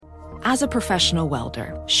As a professional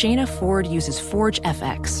welder, Shayna Ford uses Forge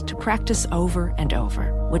FX to practice over and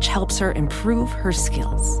over, which helps her improve her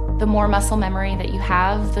skills. The more muscle memory that you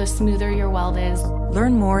have, the smoother your weld is.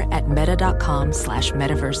 Learn more at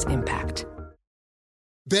meta.com/metaverse impact.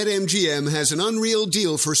 BetMGM has an unreal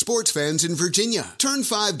deal for sports fans in Virginia. Turn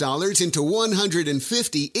 $5 into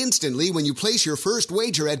 $150 instantly when you place your first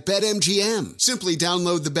wager at BetMGM. Simply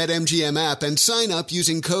download the BetMGM app and sign up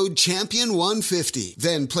using code CHAMPION150.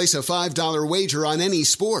 Then place a $5 wager on any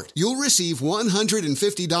sport. You'll receive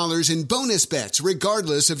 $150 in bonus bets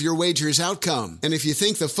regardless of your wager's outcome. And if you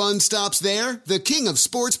think the fun stops there, the King of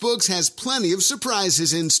Sportsbooks has plenty of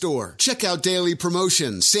surprises in store. Check out daily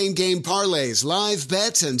promotions, same-game parlays, live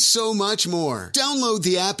bets, and so much more. Download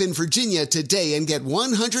the app in Virginia today and get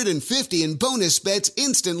 $150 in bonus bets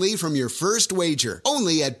instantly from your first wager.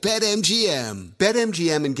 Only at BetMGM.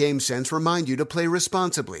 BetMGM and GameSense remind you to play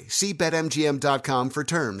responsibly. See BetMGM.com for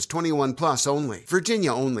terms. 21 plus only.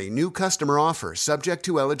 Virginia only. New customer offer. Subject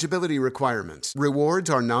to eligibility requirements.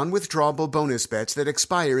 Rewards are non-withdrawable bonus bets that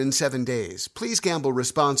expire in 7 days. Please gamble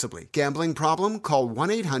responsibly. Gambling problem? Call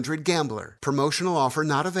 1-800-GAMBLER. Promotional offer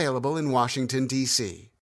not available in Washington, D.C.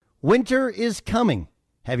 Winter is coming.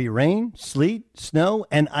 Heavy rain, sleet, snow,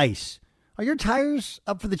 and ice. Are your tires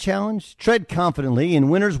up for the challenge? Tread confidently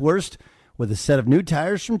in winter's worst with a set of new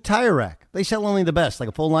tires from Tire Rack. They sell only the best, like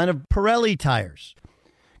a full line of Pirelli tires.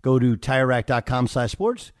 Go to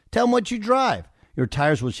TireRack.com/sports. Tell them what you drive. Your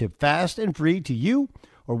tires will ship fast and free to you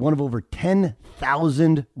or one of over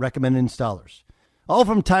 10,000 recommended installers. All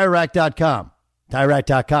from TireRack.com.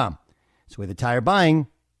 TireRack.com. It's the way the tire buying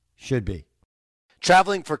should be.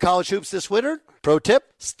 Traveling for college hoops this winter? Pro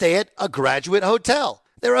tip, stay at a Graduate Hotel.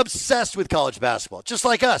 They're obsessed with college basketball, just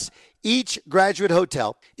like us. Each Graduate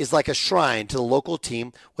Hotel is like a shrine to the local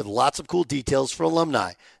team with lots of cool details for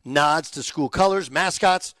alumni. Nods to school colors,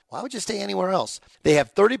 mascots. Why would you stay anywhere else? They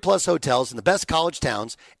have 30-plus hotels in the best college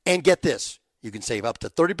towns. And get this, you can save up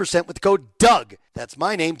to 30% with the code DOUG. That's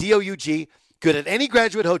my name, D-O-U-G. Good at any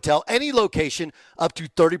Graduate Hotel, any location, up to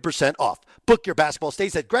 30% off. Book your basketball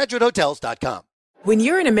stays at graduatehotels.com. When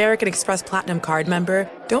you're an American Express Platinum card member,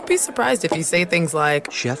 don't be surprised if you say things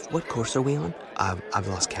like, "Chef, what course are we on? I've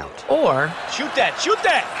lost count." Or, Shoot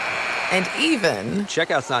that! And even,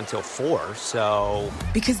 Checkout's not until 4, so...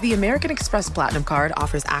 Because the American Express Platinum card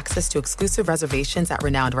offers access to exclusive reservations at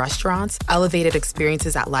renowned restaurants, elevated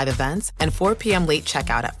experiences at live events, and 4 p.m. late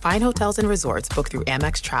checkout at fine hotels and resorts booked through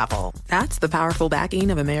Amex Travel. That's the powerful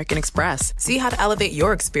backing of American Express. See how to elevate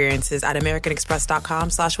your experiences at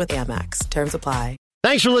americanexpress.com/withAmex. Terms apply.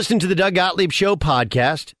 Thanks for listening to the Doug Gottlieb Show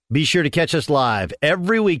podcast. Be sure to catch us live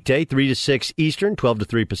every weekday, 3 to 6 Eastern, 12 to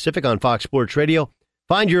 3 Pacific on Fox Sports Radio.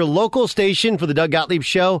 Find your local station for the Doug Gottlieb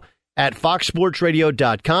Show at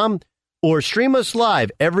foxsportsradio.com or stream us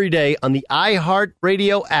live every day on the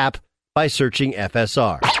iHeartRadio app by searching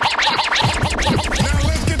FSR. Now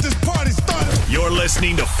let's get this party started. You're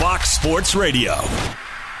listening to Fox Sports Radio.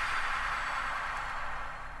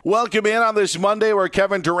 Welcome in on this Monday where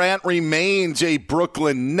Kevin Durant remains a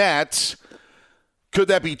Brooklyn Net. Could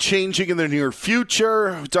that be changing in the near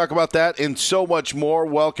future? We talk about that and so much more.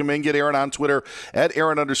 Welcome in. Get Aaron on Twitter at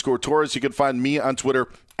Aaron_Torres. You can find me on Twitter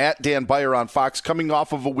at Dan Beyer on Fox. Coming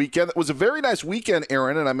off of a weekend that was a very nice weekend,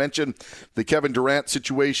 Aaron, and I mentioned the Kevin Durant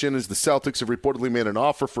situation as the Celtics have reportedly made an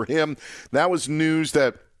offer for him. That was news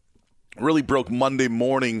that really broke Monday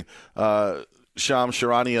morning. Shams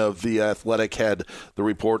Charania of The Athletic had the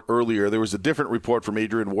report earlier. There was a different report from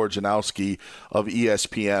Adrian Wojnarowski of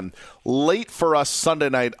ESPN. Late for us Sunday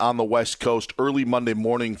night on the West Coast, early Monday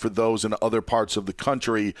morning for those in other parts of the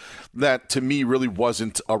country. That, to me, really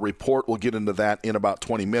wasn't a report. We'll get into that in about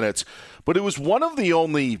 20 minutes. But it was one of the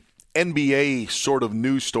only NBA sort of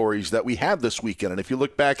news stories that we had this weekend. And if you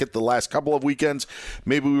look back at the last couple of weekends,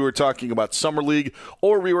 maybe we were talking about Summer League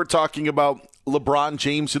or we were talking about LeBron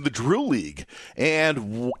James in the Drew League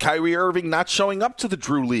and Kyrie Irving not showing up to the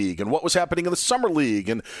Drew League and what was happening in the Summer League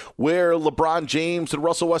and where LeBron James and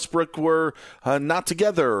Russell Westbrook were not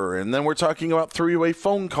together. And then we're talking about three-way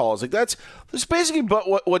phone calls. Like that's basically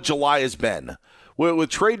what July has been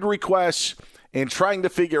with trade requests and trying to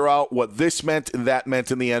figure out what this meant and that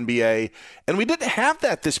meant in the NBA. And we didn't have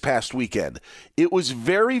that this past weekend. It was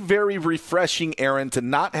very, very refreshing, Aaron, to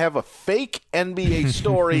not have a fake NBA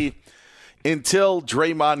story until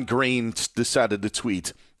Draymond Green decided to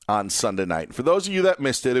tweet on Sunday night. For those of you that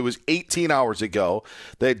missed it, it was 18 hours ago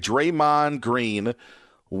that Draymond Green,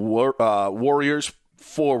 Warriors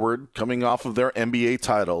forward, coming off of their NBA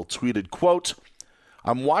title, tweeted, quote,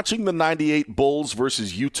 I'm watching the 98 Bulls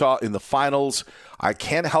versus Utah in the finals. I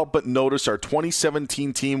can't help but notice our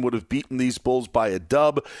 2017 team would have beaten these Bulls by a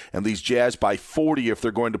dub and these Jazz by 40 if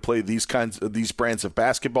they're going to play these brands of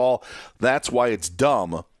basketball. That's why it's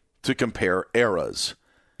dumb to compare eras.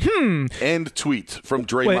 End tweet from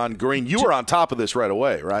Draymond Green. You were on top of this right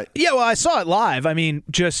away, right? Yeah, well, I saw it live. I mean,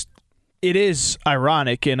 it is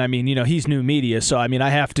ironic, and I mean, he's new media, so I mean,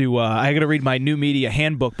 I got to read my new media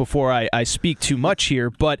handbook before I speak too much here.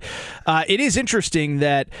 But it is interesting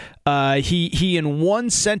that he in one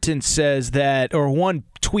sentence says that, or one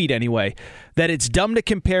tweet anyway, that it's dumb to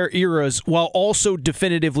compare eras while also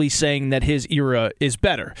definitively saying that his era is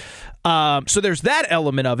better. So there's that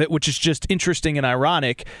element of it, which is just interesting and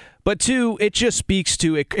ironic. But two, it just speaks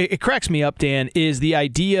to, it cracks me up, Dan, is the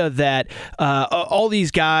idea that all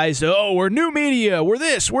these guys, we're new media, we're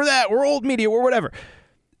this, we're that, we're old media, we're whatever.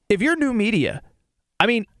 If you're new media, I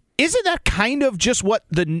mean, isn't that kind of just what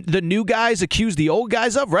the new guys accuse the old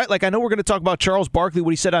guys of, right? Like, I know we're going to talk about Charles Barkley,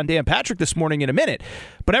 what he said on Dan Patrick this morning in a minute,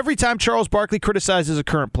 but every time Charles Barkley criticizes a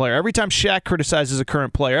current player, every time Shaq criticizes a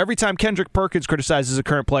current player, every time Kendrick Perkins criticizes a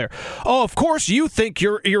current player, oh, of course you think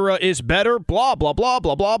your era is better, blah, blah, blah,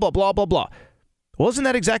 blah, blah, blah, blah, blah, blah. Well, isn't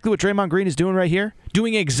that exactly what Draymond Green is doing right here?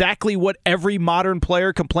 Doing exactly what every modern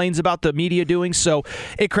player complains about the media doing. So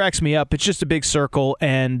it cracks me up. It's just a big circle,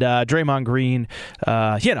 and Draymond Green,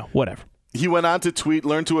 whatever. He went on to tweet,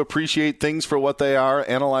 learn to appreciate things for what they are,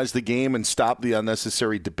 analyze the game, and stop the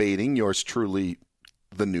unnecessary debating. Yours truly,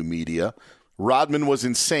 the new media. Rodman was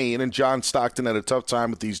insane, and John Stockton had a tough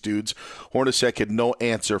time with these dudes. Hornacek had no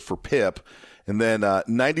answer for Pip. And then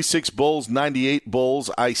 96 Bulls, 98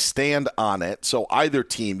 Bulls, I stand on it. So either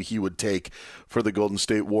team he would take for the Golden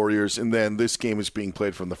State Warriors. And then this game is being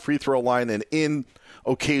played from the free throw line and in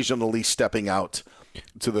occasionally stepping out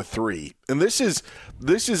to the three. And this is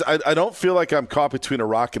I don't feel like I'm caught between a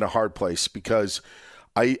rock and a hard place, because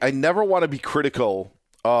I never want to be critical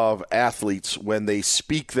of athletes when they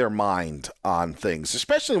speak their mind on things,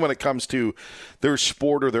 especially when it comes to their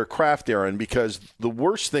sport or their craft, Aaron, because the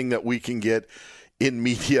worst thing that we can get in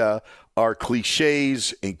media are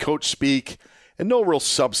cliches and coach speak and no real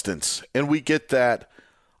substance. And we get that,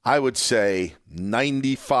 I would say,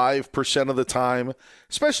 95% of the time,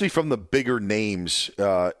 especially from the bigger names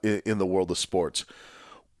in the world of sports.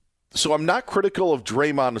 So I'm not critical of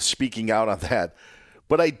Draymond speaking out on that,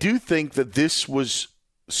 but I do think that this was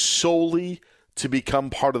solely to become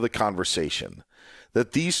part of the conversation,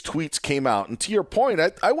 that these tweets came out. And to your point,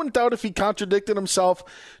 I wouldn't doubt if he contradicted himself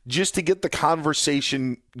just to get the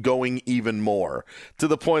conversation going even more, to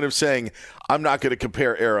the point of saying, I'm not going to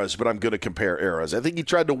compare eras, but I'm going to compare eras. I think he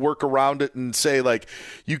tried to work around it and say, like,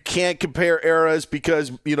 you can't compare eras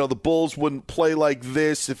because, the Bulls wouldn't play like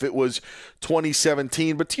this if it was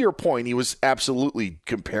 2017. But to your point, he was absolutely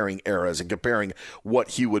comparing eras and comparing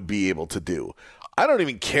what he would be able to do. I don't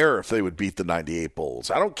even care if they would beat the 98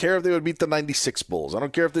 Bulls. I don't care if they would beat the 96 Bulls. I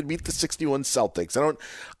don't care if they'd beat the 61 Celtics.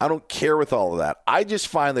 I don't care with all of that. I just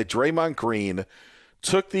find that Draymond Green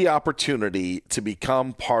took the opportunity to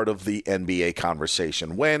become part of the NBA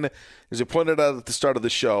conversation when, as I pointed out at the start of the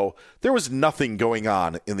show, there was nothing going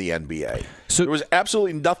on in the NBA. So there was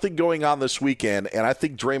absolutely nothing going on this weekend, and I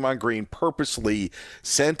think Draymond Green purposely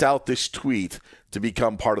sent out this tweet to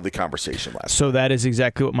become part of the conversation last night. So that is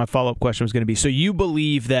exactly what my follow-up question was going to be. So you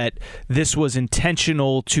believe that this was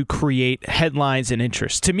intentional to create headlines and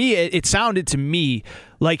interest? To me, it sounded to me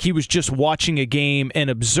like he was just watching a game and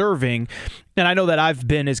observing. And I know that I've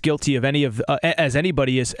been as guilty of as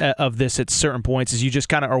anybody is of this at certain points, is you just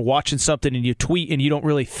kind of are watching something and you tweet and you don't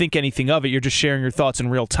really think anything of it. You're just sharing your thoughts in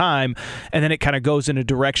real time, and then it kind of goes in a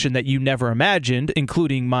direction that you never imagined,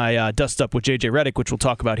 including my dust up with JJ Redick, which we'll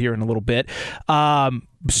talk about here in a little bit.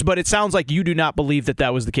 But it sounds like you do not believe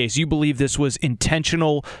that was the case. You believe this was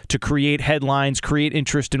intentional to create headlines, create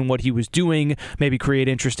interest in what he was doing, maybe create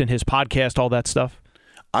interest in his podcast, all that stuff?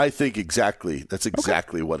 I think that's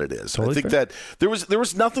exactly what it is. Totally I think fair. that there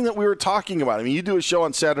was nothing that we were talking about. I mean, you do a show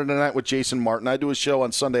on Saturday night with Jason Martin. I do a show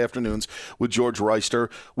on Sunday afternoons with George Reister.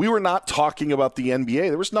 We were not talking about the NBA.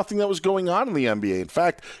 There was nothing that was going on in the NBA. In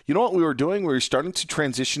fact, you know what we were doing? We were starting to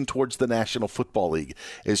transition towards the National Football League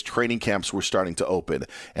as training camps were starting to open.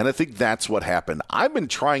 And I think that's what happened. I've been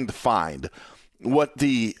trying to find what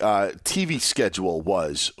the TV schedule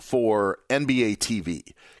was for NBA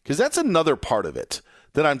TV, because that's another part of it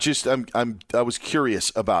that I was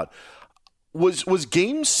curious about. Was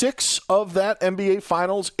Game 6 of that NBA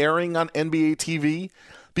Finals airing on NBA TV?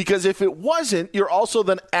 Because if it wasn't, you're also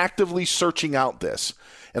then actively searching out this.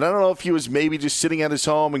 And I don't know if he was maybe just sitting at his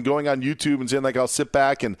home and going on YouTube and saying, like, I'll sit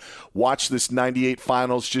back and watch this 98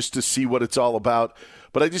 finals just to see what it's all about.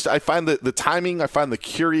 But I find the timing, I find the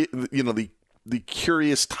curious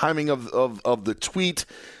timing of the tweet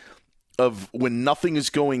of when nothing is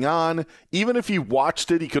going on. Even if he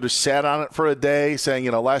watched it, he could have sat on it for a day saying,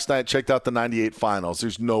 last night I checked out the 98 finals.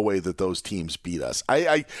 There's no way that those teams beat us.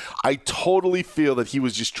 I totally feel that he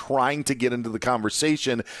was just trying to get into the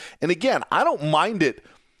conversation. And again, I don't mind it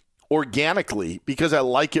organically because I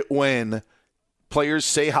like it when players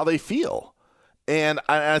say how they feel. And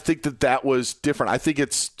I think that was different. I think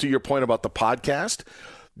it's, to your point about the podcast,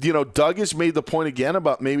 Doug has made the point again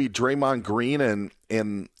about maybe Draymond Green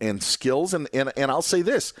and skills. And I'll say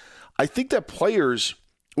this. I think that players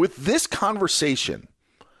with this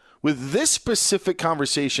specific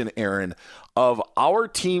conversation, Aaron, of our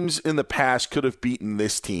teams in the past could have beaten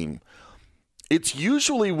this team, it's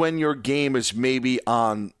usually when your game is maybe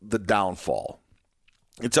on the downfall.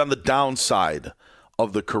 It's on the downside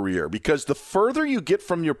of the career, because the further you get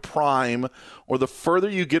from your prime or the further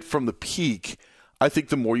you get from the peak, I think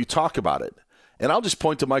the more you talk about it. And I'll just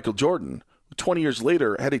point to Michael Jordan, who 20 years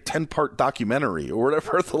later had a 10-part documentary or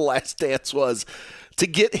whatever The Last Dance was to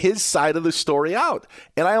get his side of the story out.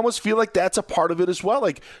 And I almost feel like that's a part of it as well.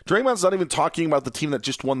 Like, Draymond's not even talking about the team that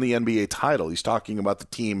just won the NBA title. He's talking about the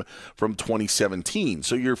team from 2017.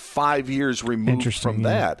 So you're 5 years removed from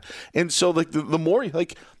that. And so like the more,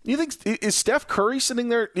 like, you think, is Steph Curry sitting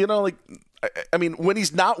there, I mean, when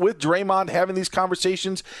he's not with Draymond having these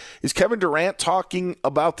conversations, is Kevin Durant talking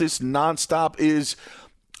about this nonstop?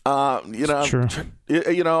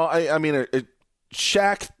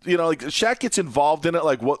 Shaq, Shaq gets involved in it,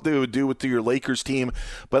 like what they would do with your Lakers team,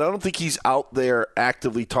 but I don't think he's out there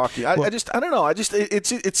actively talking. I don't know.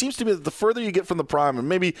 It seems to me that the further you get from the prime, and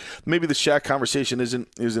maybe the Shaq conversation isn't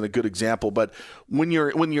a good example, but when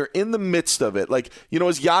you're in the midst of it, like,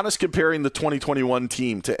 is Giannis comparing the 2021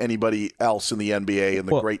 team to anybody else in the NBA and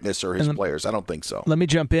the greatness or his players? I don't think so. Let me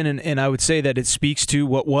jump in, and I would say that it speaks to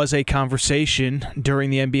what was a conversation during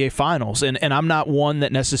the NBA Finals, and I'm not one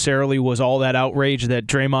that necessarily was all that outraged that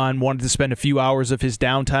Draymond wanted to spend a few hours of his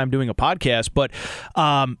downtime doing a podcast, but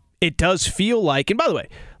it does feel like, and by the way,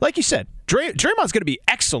 like you said, Draymond's going to be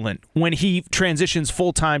excellent when he transitions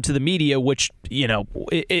full-time to the media, which,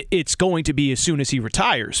 it's going to be as soon as he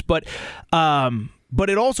retires. But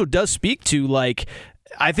it also does speak to, like,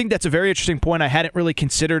 I think that's a very interesting point. I hadn't really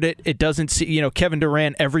considered it. It doesn't see, Kevin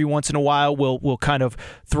Durant every once in a while will kind of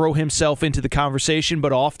throw himself into the conversation,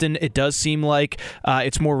 but often it does seem like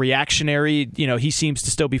it's more reactionary. He seems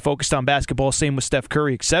to still be focused on basketball. Same with Steph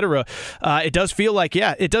Curry, etc. It does feel like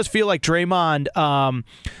Draymond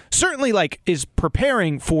certainly is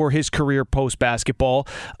preparing for his career post basketball.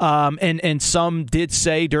 And some did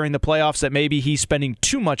say during the playoffs that maybe he's spending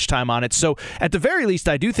too much time on it. So at the very least,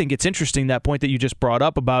 I do think it's interesting, that point that you just brought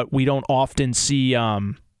up about we don't often see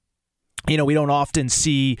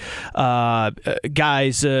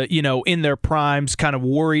guys, in their primes kind of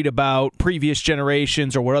worried about previous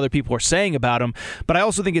generations or what other people are saying about them. But I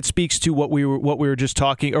also think it speaks to what we were just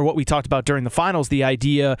talking, or what we talked about during the finals, the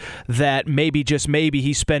idea that maybe, just maybe,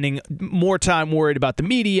 he's spending more time worried about the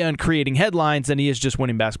media and creating headlines than he is just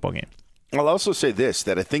winning basketball games. I'll also say this,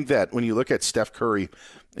 that I think that when you look at Steph Curry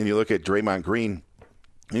and you look at Draymond Green,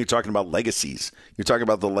 you're talking about legacies. You're talking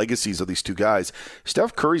about the legacies of these two guys.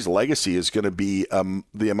 Steph Curry's legacy is going to be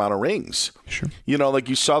the amount of rings. Sure. Like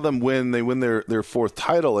you saw them win their fourth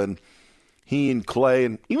title, and he and Clay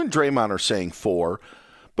and even Draymond are saying 4.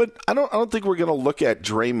 But I don't think we're going to look at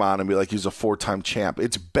Draymond and be like, he's a 4-time champ.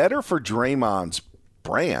 It's better for Draymond's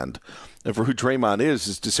brand and for who Draymond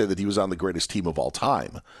is to say that he was on the greatest team of all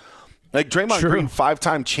time. Like, Draymond Green,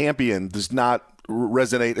 5-time champion, does not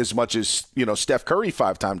resonate as much as Steph Curry,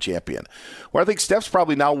 5-time champion. Where I think Steph's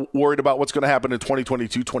probably now worried about what's going to happen in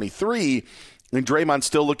 2022-23, and Draymond's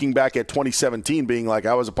still looking back at 2017 being like,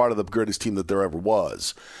 I was a part of the greatest team that there ever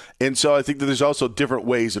was. And so I think that there's also different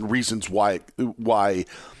ways and reasons why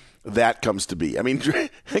that comes to be. I mean,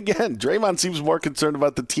 again, Draymond seems more concerned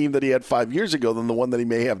about the team that he had 5 years ago than the one that he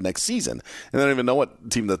may have next season. And I don't even know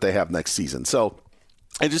what team that they have next season. So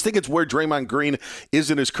I just think it's where Draymond Green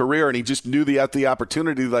is in his career, and he just knew the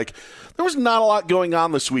opportunity. Like, there was not a lot going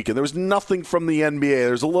on this weekend. There was nothing from the NBA.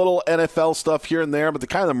 There's a little NFL stuff here and there, but the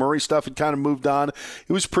kind of the Murray stuff had kind of moved on.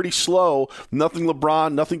 It was pretty slow. Nothing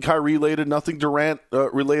LeBron, nothing Kyrie related, nothing Durant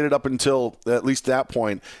related up until at least that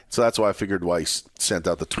point. So that's why I figured why he sent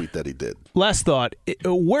out the tweet that he did. Last thought,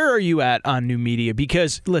 where are you at on new media?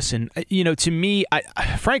 Because, listen, to me,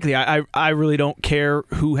 frankly, I really don't care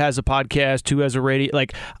who has a podcast, who has a radio. Like,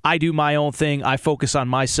 like, I do my own thing. I focus on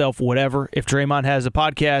myself, whatever. If Draymond has a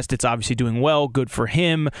podcast, it's obviously doing well. Good for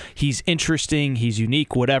him. He's interesting. He's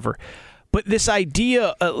unique, whatever. But this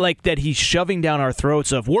idea like that he's shoving down our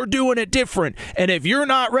throats of we're doing it different, and if you're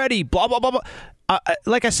not ready, blah, blah, blah, blah.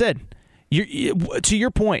 Like I said, to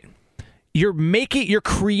your point, you're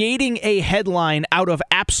creating a headline out of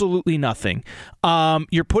absolutely nothing.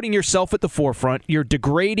 You're putting yourself at the forefront. You're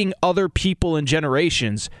degrading other people and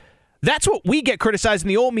generations. That's what we get criticized in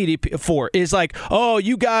the old media for, is like, oh,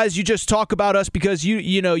 you guys, you just talk about us because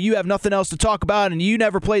you have nothing else to talk about and you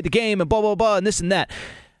never played the game and blah, blah, blah, and this and that.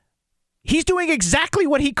 He's doing exactly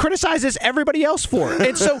what he criticizes everybody else for.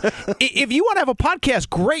 And so if you want to have a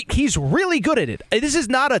podcast, great. He's really good at it. This is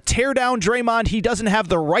not a tear down Draymond. He doesn't have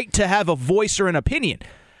the right to have a voice or an opinion.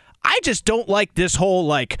 I just don't like this whole,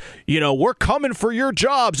 like, we're coming for your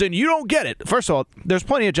jobs and you don't get it. First of all, there's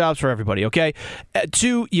plenty of jobs for everybody, okay?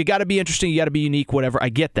 Two, you got to be interesting. You got to be unique, whatever. I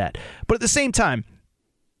get that. But at the same time,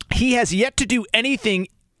 he has yet to do anything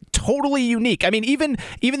totally unique. I mean, even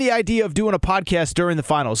the idea of doing a podcast during the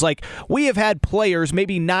finals. Like, we have had players,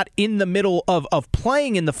 maybe not in the middle of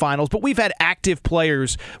playing in the finals, but we've had active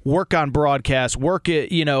players work on broadcasts, work at,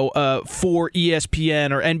 for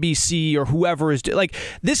ESPN or NBC or whoever is like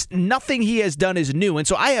this. Nothing he has done is new. And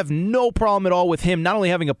so I have no problem at all with him not only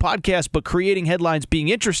having a podcast, but creating headlines, being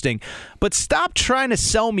interesting. But stop trying to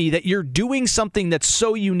sell me that you're doing something that's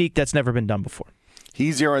so unique that's never been done before.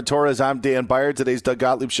 He's Aaron Torres. I'm Dan Beyer. Today's Doug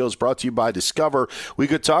Gottlieb Show is brought to you by Discover. We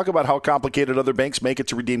could talk about how complicated other banks make it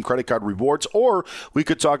to redeem credit card rewards, or we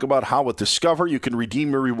could talk about how with Discover you can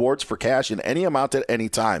redeem your rewards for cash in any amount at any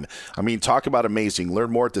time. I mean, talk about amazing.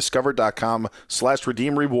 Learn more at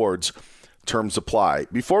discover.com/redeem rewards. Terms apply.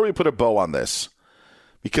 Before we put a bow on this,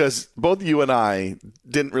 because both you and I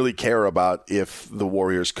didn't really care about if the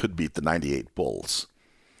Warriors could beat the 98 Bulls.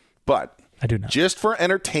 But I do not. Just for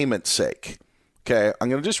entertainment's sake, okay, I'm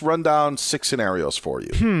going to just run down 6 scenarios for you.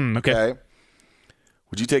 Okay.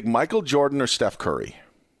 Would you take Michael Jordan or Steph Curry?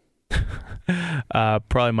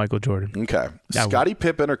 Probably Michael Jordan. Okay. Scottie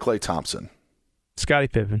Pippen or Klay Thompson? Scottie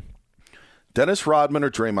Pippen. Dennis Rodman or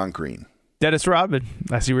Draymond Green? Dennis Rodman.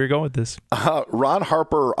 I see where you're going with this. Ron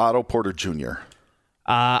Harper or Otto Porter Jr.?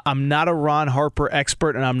 I'm not a Ron Harper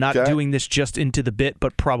expert, and I'm not doing this just into the bit,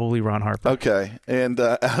 but probably Ron Harper. Okay. And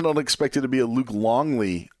I don't expect it to be a Luke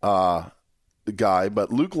Longley guy,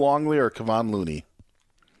 but Luke Longley or Kevon Looney?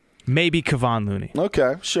 Maybe Kevon Looney.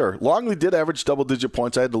 Okay, sure. Longley did average double-digit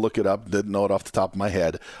points. I had to look it up. Didn't know it off the top of my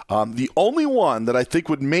head. The only one that I think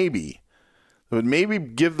would maybe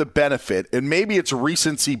give the benefit, and maybe it's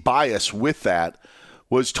recency bias with that,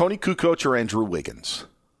 was Tony Kukoc or Andrew Wiggins.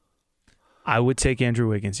 I would take Andrew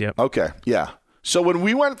Wiggins, yep. Okay, yeah. So when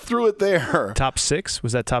we went through it there... Top 6?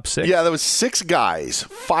 Was that top 6? Yeah, there was 6 guys.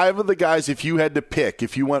 5 of the guys, if you had to pick,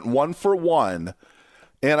 if you went 1 for 1,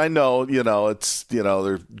 and I know, it's,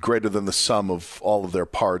 they're greater than the sum of all of their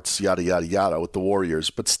parts, yada, yada, yada, with the Warriors.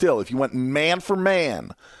 But still, if you went man for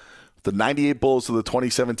man, the 98 Bulls to the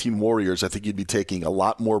 2017 Warriors, I think you'd be taking a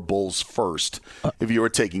lot more Bulls first if you were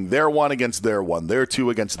taking their 1 against their 1, their 2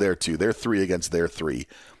 against their 2, their 3 against their 3.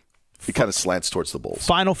 It kind of slants towards the Bulls.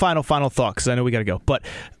 Final thought, because I know we got to go. But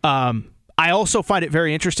I also find it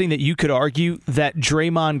very interesting that you could argue that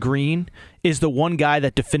Draymond Green is the one guy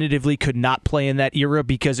that definitively could not play in that era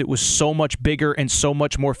because it was so much bigger and so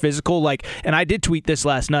much more physical. And I did tweet this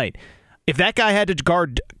last night. If that guy had to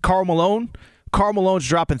guard Karl Malone's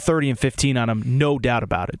dropping 30 and 15 on him, no doubt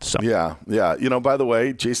about it. So Yeah. By the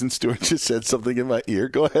way, Jason Stewart just said something in my ear.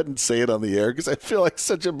 Go ahead and say it on the air because I feel like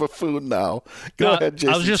such a buffoon now. Go ahead,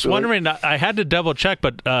 Jason I was just Stewart. wondering, I had to double check,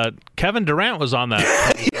 but Kevin Durant was on that.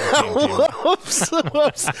 Whoops.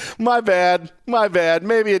 My bad.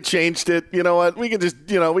 Maybe it changed it. You know what? We can just,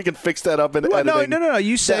 we can fix that up in editing. No.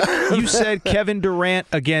 You said Kevin Durant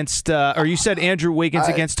against, or you said Andrew Wiggins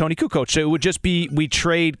against Tony Kukoc. So it would just be we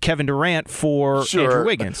trade Kevin Durant for Andrew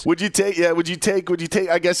Wiggins. Would you take?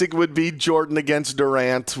 I guess it would be Jordan against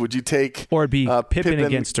Durant. Would you take? Or it'd be Pippen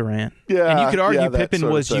against Durant. Yeah, and you could argue Pippen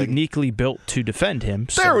was thing. Uniquely built to defend him.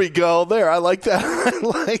 So. There we go. I like that.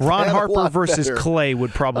 Ron that Harper versus better. Clay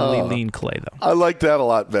would probably lean Clay, though. I like that a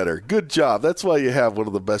lot better. Good job. That's why you have one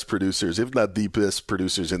of the best producers, if not the best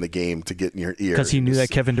producers in the game, to get in your ear. Because he knew that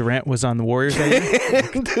Kevin Durant was on the Warriors that year?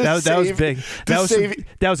 that was big.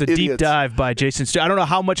 That was a deep dive by Jason Stewart. I don't know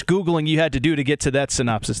how much Googling you had to do to get to that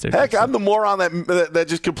synopsis there. Heck, I'm the moron that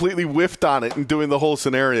just completely whiffed on it and doing the whole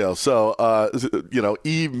scenario. So,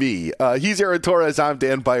 me. He's Aaron Torres. I'm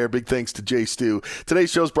Dan Beyer. Big thanks to Jay Stu.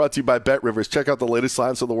 Today's show is brought to you by Bet Rivers. Check out the latest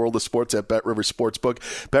lines on the world of sports at Bet Rivers Sportsbook.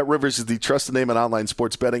 BetRivers is the trusted name in online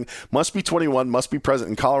sports betting. Must be 21, must be present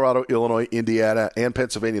in Colorado, Illinois, Indiana, and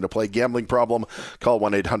Pennsylvania to play. Gambling problem? Call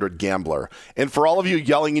 1-800-GAMBLER. And for all of you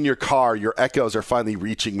yelling in your car, your echoes are finally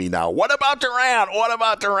reaching me now. What about Durant? What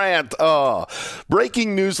about Durant? Oh,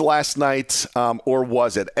 breaking news last night, or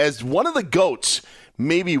was it? As one of the GOATs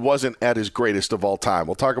maybe wasn't at his greatest of all time.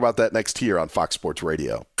 We'll talk about that next here on Fox Sports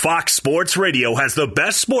Radio. Fox Sports Radio has the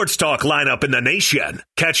best sports talk lineup in the nation.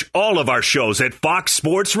 Catch all of our shows at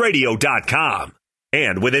foxsportsradio.com.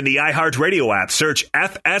 And within the iHeartRadio app, search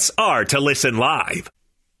FSR to listen live.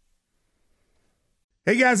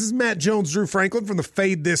 Hey guys, this is Matt Jones, Drew Franklin from the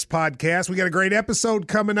Fade This podcast. We got a great episode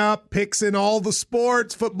coming up, picks in all the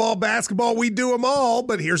sports, football, basketball, we do them all.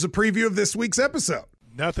 But here's a preview of this week's episode.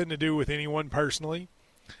 Nothing to do with anyone personally,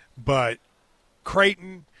 but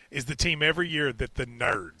Creighton is the team every year that the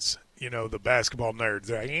nerds, the basketball nerds,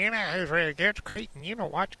 they're like, who's really good? Creighton,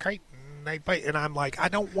 watch Creighton. They play. And I'm like, I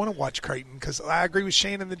don't want to watch Creighton because I agree with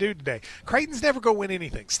Shannon the dude today. Creighton's never going to win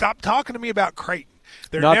anything. Stop talking to me about Creighton.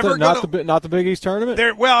 They're not never not the Big East tournament.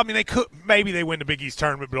 They could maybe they win the Big East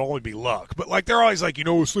tournament, but it'll only be luck. But they're always like,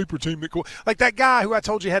 a sleeper team that like that guy who I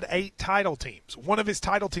told you had 8 title teams. One of his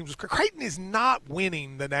title teams was Creighton is not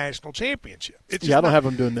winning the national championship. I don't have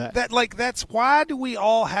them doing that. That's why do we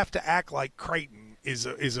all have to act like Creighton is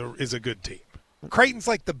a good team? Creighton's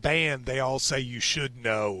like the band they all say you should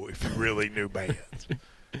know if you really knew bands.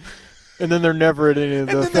 And then they're never at any of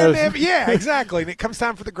the yeah, exactly. And it comes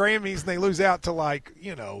time for the Grammys, and they lose out to, Lil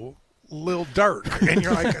Durk. And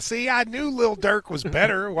you're like, see, I knew Lil Durk was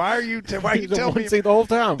better. Why are you telling me? The whole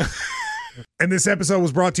time. And this episode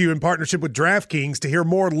was brought to you in partnership with DraftKings. To hear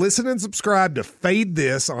more, listen and subscribe to Fade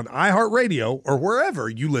This on iHeartRadio or wherever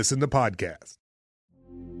you listen to podcasts.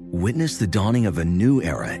 Witness the dawning of a new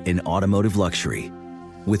era in automotive luxury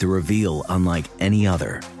with a reveal unlike any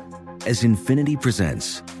other as Infiniti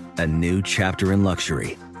presents a new chapter in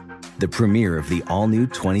luxury, the premiere of the all-new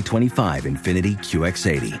 2025 Infiniti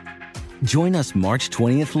QX80. Join us March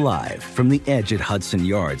 20th live from the Edge at Hudson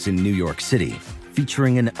Yards in New York City,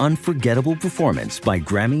 featuring an unforgettable performance by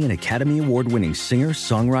Grammy and Academy Award-winning singer,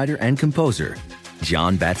 songwriter, and composer,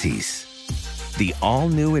 Jon Batiste. The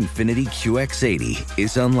all-new Infiniti QX80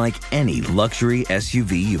 is unlike any luxury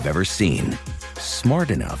SUV you've ever seen.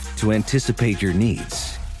 Smart enough to anticipate your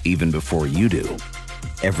needs, even before you do.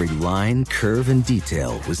 Every line, curve, and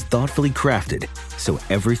detail was thoughtfully crafted, so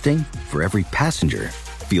everything for every passenger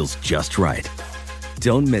feels just right.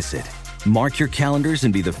 Don't miss it. Mark your calendars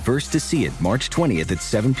and be the first to see it March 20th at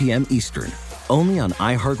 7 p.m. Eastern, only on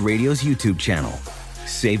iHeartRadio's YouTube channel.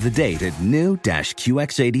 Save the date at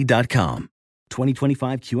new-QX80.com.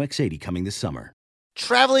 2025 QX80 coming this summer.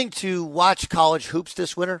 Traveling to watch college hoops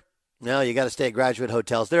this winter? No, you got to stay at Graduate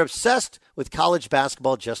Hotels. They're obsessed with college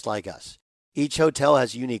basketball just like us. Each hotel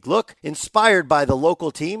has a unique look, inspired by the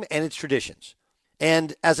local team and its traditions.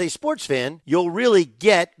 And as a sports fan, you'll really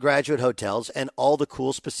get Graduate Hotels and all the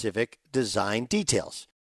cool specific design details.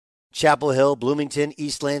 Chapel Hill, Bloomington,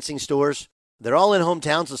 East Lansing stores, they're all in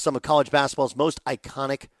hometowns of some of college basketball's most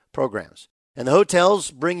iconic programs. And the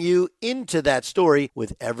hotels bring you into that story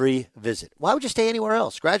with every visit. Why would you stay anywhere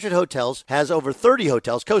else? Graduate Hotels has over 30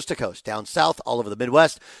 hotels coast to coast, down south, all over the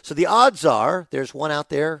Midwest. So the odds are there's one out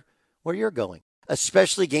there where you're going,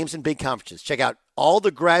 especially games and big conferences. Check out all the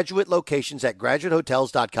Graduate locations at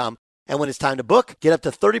graduatehotels.com. And when it's time to book, get up to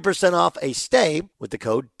 30% off a stay with the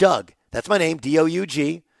code DOUG. That's my name,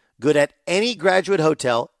 D-O-U-G. Good at any Graduate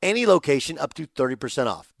hotel, any location, up to 30%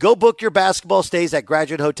 off. Go book your basketball stays at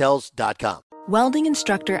graduatehotels.com. Welding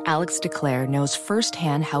instructor Alex DeClaire knows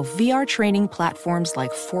firsthand how VR training platforms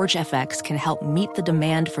like ForgeFX can help meet the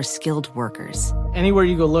demand for skilled workers. Anywhere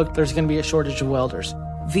you go look, there's going to be a shortage of welders.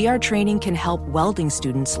 VR training can help welding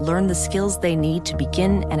students learn the skills they need to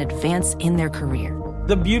begin and advance in their career.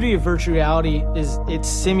 The beauty of virtual reality is it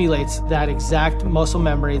simulates that exact muscle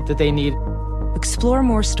memory that they need. Explore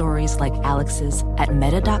more stories like Alex's at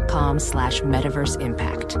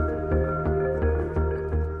meta.com/metaverseimpact.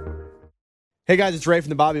 Hey guys, it's Ray from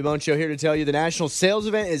the Bobby Bone Show here to tell you the national sales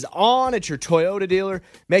event is on at your Toyota dealer,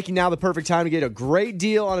 making now the perfect time to get a great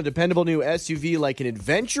deal on a dependable new SUV like an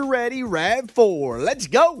adventure-ready RAV4. Let's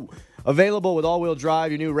go! Available with all-wheel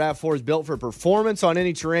drive, your new RAV4 is built for performance on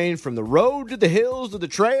any terrain, from the road to the hills to the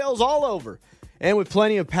trails, all over. And with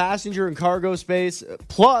plenty of passenger and cargo space,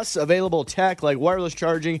 plus available tech like wireless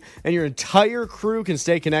charging, and your entire crew can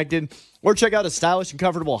stay connected. Or check out a stylish and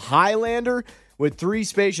comfortable Highlander with 3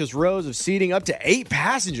 spacious rows of seating, up to 8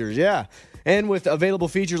 passengers, yeah. And with available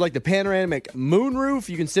features like the panoramic moonroof,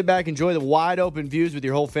 you can sit back and enjoy the wide open views with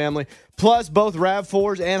your whole family. Plus, both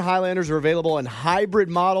RAV4s and Highlanders are available in hybrid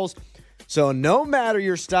models. So no matter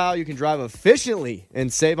your style, you can drive efficiently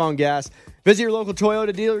and save on gas. Visit your local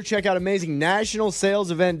Toyota dealer. Check out amazing national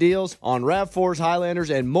sales event deals on RAV4s, Highlanders,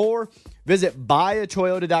 and more. Visit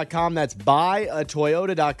buyatoyota.com. That's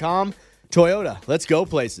buyatoyota.com. Toyota, let's go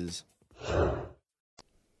places.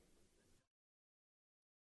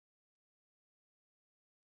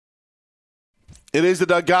 It is the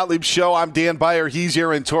Doug Gottlieb Show. I'm Dan Beyer. He's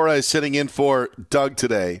Aaron Torres sitting in for Doug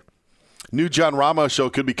today. New John Ramos show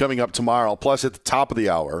could be coming up tomorrow. Plus, at the top of the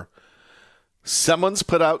hour, someone's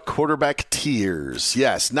put out quarterback tears.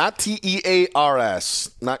 Yes, not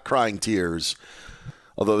T-E-A-R-S, not crying tears.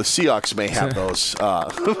 Although the Seahawks may have those.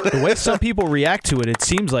 The way some people react to it, it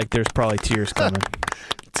seems like there's probably tears coming.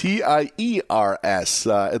 T-I-E-R-S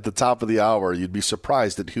at the top of the hour. You'd be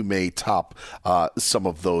surprised at who may top some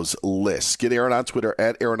of those lists. Get Aaron on Twitter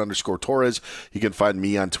at Aaron_Torres. You can find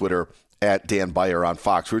me on Twitter at Dan Beyer on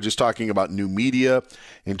Fox. We were just talking about new media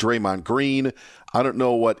and Draymond Green. I don't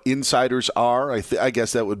know what insiders are. I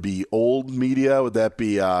guess that would be old media. Would that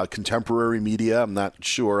be contemporary media? I'm not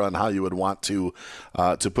sure on how you would want to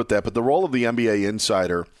put that. But the role of the NBA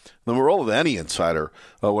insider, the role of any insider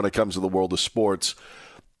when it comes to the world of sports,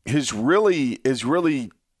 is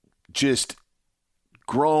really just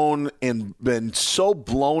grown and been so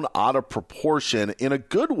blown out of proportion in a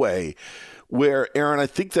good way. Where, Aaron, I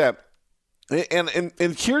think that, and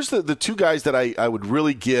here's the two guys that I would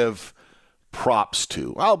really give props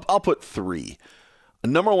to. I'll put three.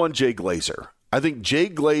 Number one, Jay Glazer. I think Jay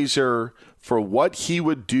Glazer, for what he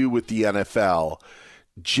would do with the NFL,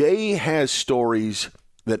 Jay has stories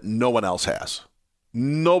that no one else has.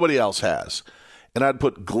 Nobody else has. And I'd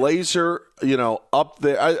put Glazer, up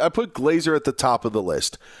there. I put Glazer at the top of the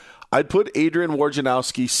list. I'd put Adrian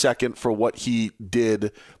Wojnarowski second for what he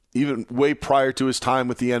did even way prior to his time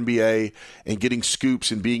with the NBA and getting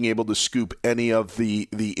scoops and being able to scoop any of the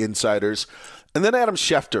insiders. And then Adam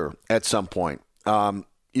Schefter at some point.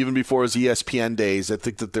 Even before his ESPN days, I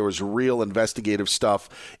think that there was real investigative stuff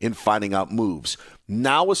in finding out moves.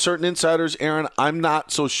 Now with certain insiders, Aaron, I'm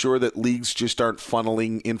not so sure that leagues just aren't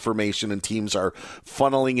funneling information and teams are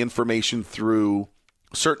funneling information through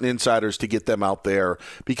certain insiders to get them out there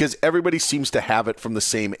because everybody seems to have it from the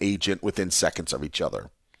same agent within seconds of each other.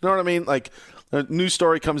 You know what I mean? Like, a news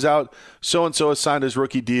story comes out, so-and-so has signed his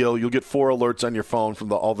rookie deal. You'll get 4 alerts on your phone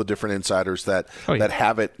from all the different insiders that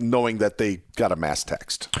have it, knowing that they got a mass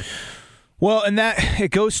text. Well, and that it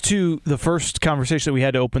goes to the first conversation that we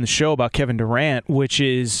had to open the show about Kevin Durant, which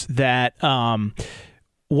is that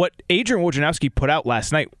what Adrian Wojnarowski put out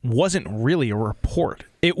last night wasn't really a report.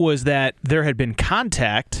 It was that there had been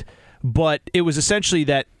contact, but it was essentially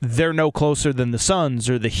that they're no closer than the Suns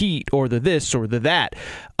or the Heat or the this or the that.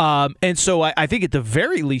 And so I think at the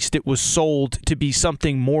very least it was sold to be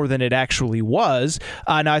something more than it actually was.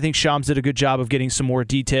 Now I think Shams did a good job of getting some more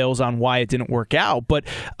details on why it didn't work out. But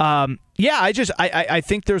yeah, I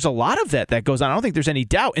think there's a lot of that goes on. I don't think there's any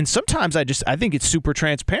doubt. And sometimes I think it's super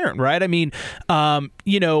transparent, right? I mean, to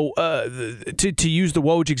use the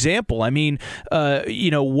Woj example, I mean,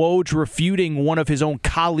 Woj refuting one of his own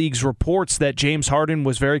colleagues' reports that James Harden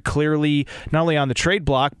was very clearly not only on the trade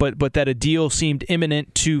block, but that a deal seemed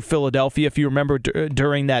imminent to Philadelphia. If you remember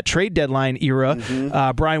during that trade deadline era,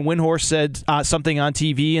 Brian Windhorst said something on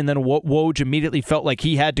TV, and then Woj immediately felt like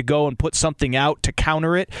he had to go and put something out to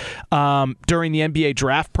counter it. During the NBA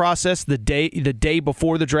draft process, the day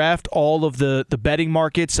before the draft, all of the betting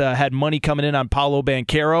markets had money coming in on Paolo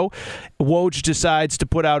Banchero. Woj decides to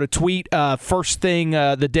put out a tweet first thing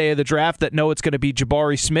the day of the draft that no, it's going to be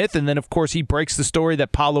Jabari Smith, and then of course he breaks the story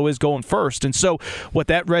that Paolo is going first. And so what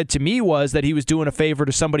that read to me was that he was doing a favor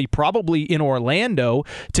to somebody probably in Orlando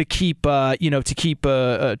to keep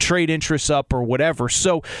trade interests up or whatever.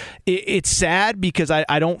 So it's sad because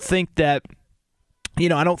I don't think that.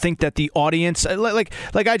 I don't think that the audience,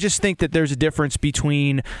 I just think that there's a difference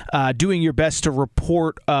between doing your best to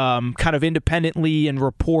report kind of independently and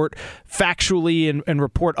report factually and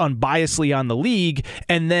report unbiasedly on the league,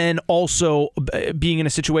 and then also being in a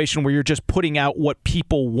situation where you're just putting out what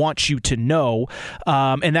people want you to know,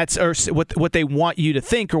 and that's what they want you to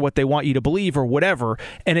think or what they want you to believe or whatever.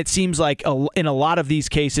 And it seems like in a lot of these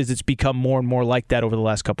cases, it's become more and more like that over the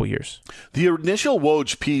last couple of years. The initial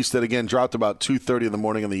Woj piece that, again, dropped about 2:30 in the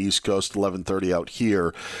morning on the East Coast, 11:30 out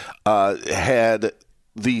here, had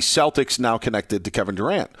the Celtics now connected to Kevin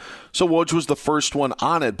Durant. So Woj was the first one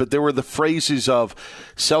on it, but there were the phrases of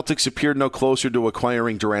Celtics appeared no closer to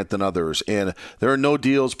acquiring Durant than others, and there are no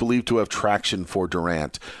deals believed to have traction for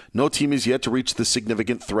Durant. No team is yet to reach the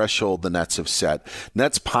significant threshold the Nets have set.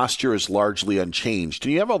 Nets' posture is largely unchanged.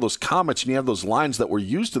 And you have all those comments and you have those lines that were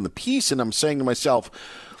used in the piece, and I'm saying to myself,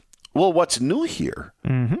 well, what's new here?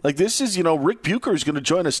 Mm-hmm. Like this is, Rick Bucher is going to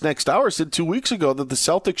join us next hour. Said 2 weeks ago that the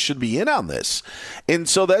Celtics should be in on this, and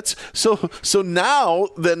so that's so now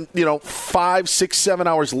then 5, 6, 7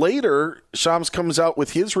 hours later, Shams comes out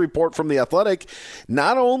with his report from The Athletic.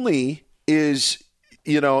 Not only is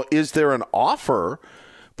there an offer,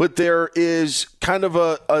 but there is kind of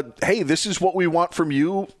a hey, this is what we want from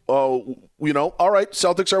you. All right,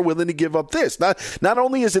 Celtics are willing to give up this. Not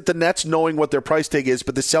only is it the Nets knowing what their price tag is,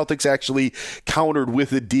 but the Celtics actually countered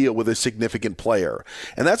with a deal with a significant player.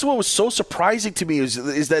 And that's what was so surprising to me is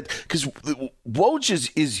that because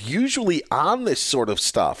Woj is usually on this sort of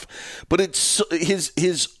stuff, but it's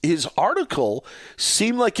his article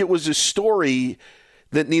seemed like it was a story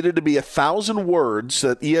that needed to be 1,000 words,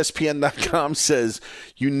 that ESPN.com says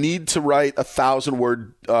you need to write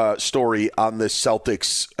 1,000-word story on this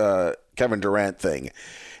Celtics Kevin Durant thing.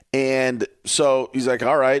 And so he's like,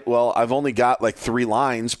 all right, well, I've only got like 3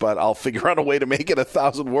 lines, but I'll figure out a way to make it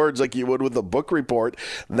 1,000 words like you would with a book report.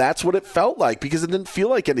 That's what it felt like because it didn't feel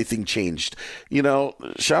like anything changed.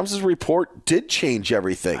 Shams' report did change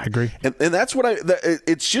everything. I agree. And that's what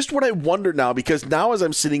it's just what I wonder now, because now as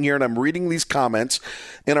I'm sitting here and I'm reading these comments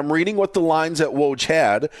and I'm reading what the lines that Woj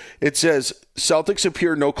had, it says Celtics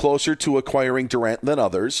appear no closer to acquiring Durant than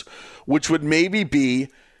others, which would maybe be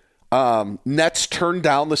Nets turned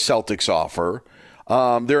down the Celtics offer.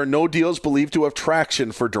 There are no deals believed to have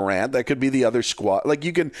traction for Durant. That could be the other squad. Like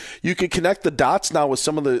you can connect the dots now with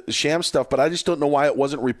some of the Sham stuff, but I just don't know why it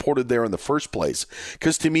wasn't reported there in the first place.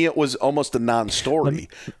 Because to me, it was almost a non-story.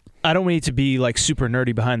 I don't need to be like super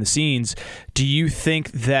nerdy behind the scenes. Do you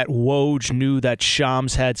think that Woj knew that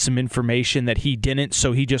Shams had some information that he didn't,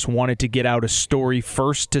 so he just wanted to get out a story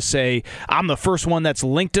first to say, I'm the first one that's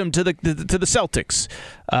linked him to the Celtics?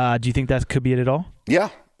 Do you think that could be it at all? Yeah.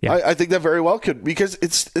 I think that very well could, because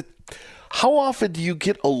how often do you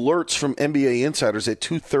get alerts from NBA insiders at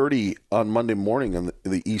 2:30 on Monday morning on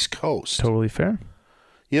the East Coast? Totally fair.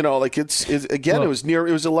 It was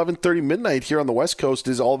 11:30 midnight here on the West Coast.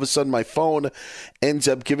 Is all of a sudden my phone ends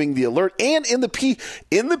up giving the alert, and in the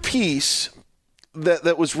piece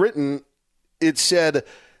that was written, it said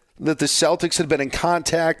that the Celtics had been in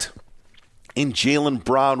contact, and Jaylen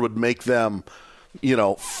Brown would make them,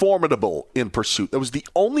 formidable in pursuit. That was the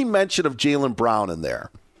only mention of Jaylen Brown in there.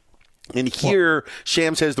 And here,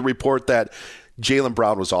 Shams has the report that Jaylen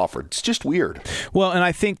Brown was offered. It's just weird. Well, and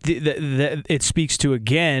I think that it speaks to,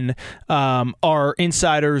 again, are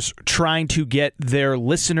insiders trying to get their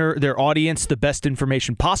audience, the best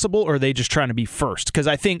information possible, or are they just trying to be first? Because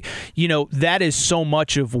I think, that is so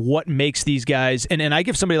much of what makes these guys, and I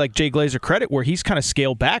give somebody like Jay Glazer credit where he's kind of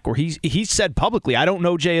scaled back, where he said publicly, I don't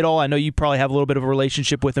know Jay at all. I know you probably have a little bit of a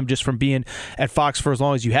relationship with him just from being at Fox for as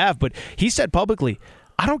long as you have, but he said publicly,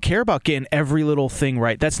 I don't care about getting every little thing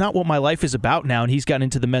right. That's not what my life is about now. And he's gotten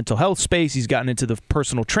into the mental health space. He's gotten into the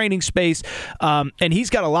personal training space. And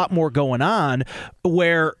he's got a lot more going on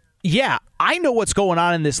where, I know what's going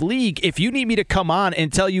on in this league. If you need me to come on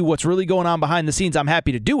and tell you what's really going on behind the scenes, I'm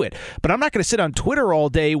happy to do it. But I'm not going to sit on Twitter all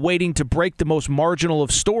day waiting to break the most marginal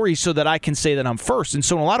of stories so that I can say that I'm first. And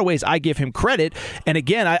so in a lot of ways, I give him credit. And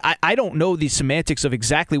again, I don't know the semantics of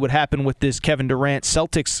exactly what happened with this Kevin Durant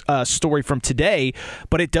Celtics story from today,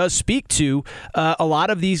 but it does speak to a lot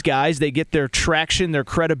of these guys. They get their traction, their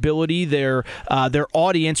credibility, their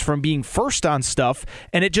audience from being first on stuff.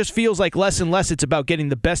 And it just feels like less and less it's about getting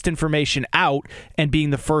the best information out and being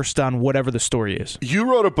the first on whatever the story is. You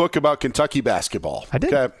wrote a book about Kentucky basketball. I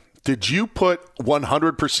did. Okay. Did you put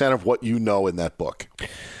 100% of what you know in that book?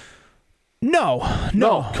 No,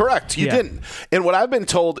 correct. You didn't. And what I've been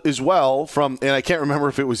told as well and I can't remember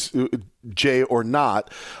if it was Jay or not,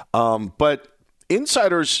 but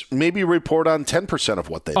insiders maybe report on 10% of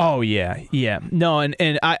what they know. Oh, yeah. No,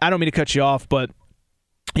 and I don't mean to cut you off, but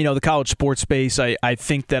the college sports space, I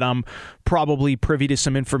think that I'm probably privy to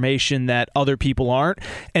some information that other people aren't.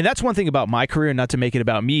 And that's one thing about my career, not to make it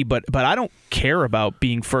about me, but I don't care about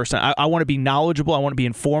being first. I want to be knowledgeable. I want to be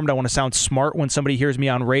informed. I want to sound smart when somebody hears me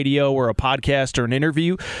on radio or a podcast or an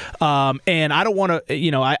interview. And I don't want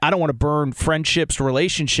to, I don't want to burn friendships,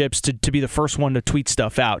 relationships to be the first one to tweet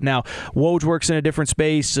stuff out. Now, Woj works in a different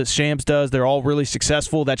space. Shams does. They're all really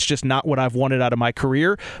successful. That's just not what I've wanted out of my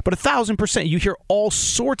career. But 1,000%, you hear all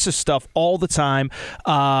sorts of stuff all the time.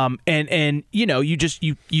 And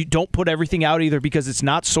you don't put everything out either because it's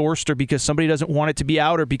not sourced or because somebody doesn't want it to be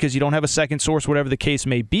out or because you don't have a second source, whatever the case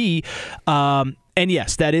may be. And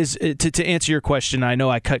yes, that is to answer your question. I know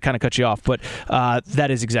I kind of cut you off, but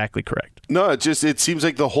that is exactly correct. No, it seems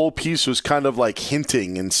like the whole piece was kind of like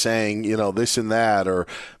hinting and saying, this and that, or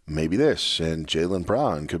maybe this, and Jaylen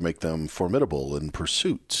Brown could make them formidable in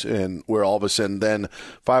pursuit. And where all of a sudden then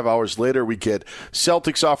 5 hours later we get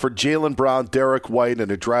Celtics offered Jaylen Brown, Derek White,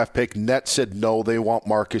 and a draft pick. Nets said no, they want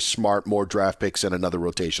Marcus Smart, more draft picks, and another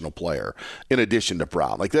rotational player in addition to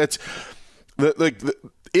Brown. Like that's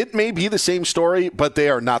it may be the same story, but they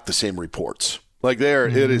are not the same reports. Like there,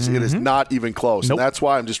 it is not even close. Nope. And that's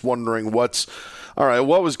why I'm just wondering what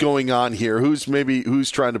was going on here?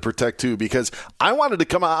 Who's trying to protect who? Because I wanted to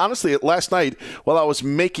come out, honestly, last night while I was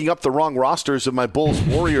making up the wrong rosters of my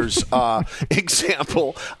Bulls-Warriors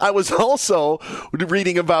example, I was also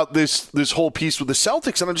reading about this whole piece with the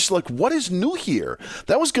Celtics, and I'm just like, what is new here?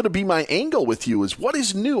 That was going to be my angle with you, is what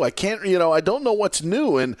is new? I can't, I don't know what's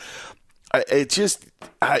new, and it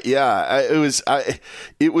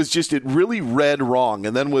really read wrong.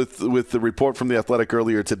 And then with the report from The Athletic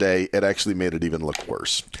earlier today, it actually made it even look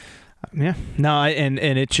worse. Yeah. No, and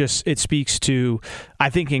it speaks to, I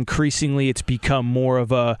think increasingly it's become more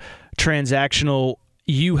of a transactional,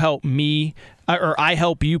 you help me or I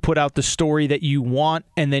help you put out the story that you want,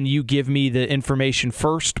 and then you give me the information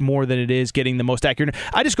first, more than it is getting the most accurate.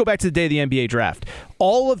 I just go back to the day of the NBA draft.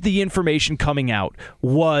 All of the information coming out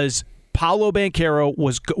was Paolo Banchero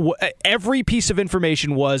every piece of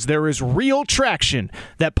information was there is real traction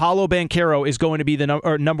that Paolo Banchero is going to be the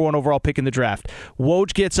number one overall pick in the draft.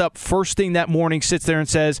 Woj gets up first thing that morning, sits there and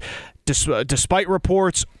says, despite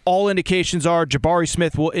reports, all indications are Jabari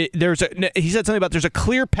Smith he said something about there's a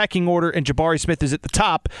clear pecking order and Jabari Smith is at the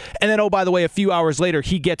top. And then, oh, by the way, a few hours later,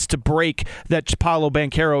 he gets to break that Paolo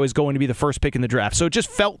Banchero is going to be the first pick in the draft. So it just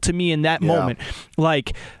felt to me in that moment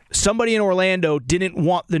like somebody in Orlando didn't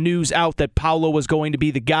want the news out that Paolo was going to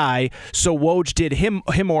be the guy, so Woj did him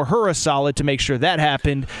or her a solid to make sure that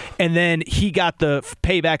happened, and then he got the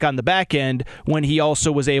payback on the back end when he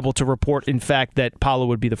also was able to report, in fact, that Paolo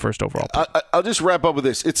would be the first overall pick. I'll just wrap up with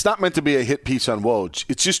this. It's not meant to be a hit piece on Woj.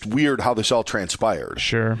 It's just weird how this all transpired.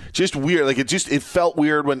 Sure. Just weird. Like it felt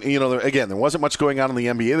weird when, again, there wasn't much going on in the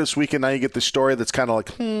NBA this weekend. Now you get this story that's kind of like,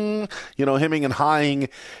 hemming and hawing,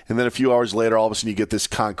 and then a few hours later, all of a sudden you get this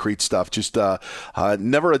concrete stuff. Just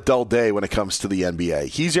never a dull day when it comes to the NBA.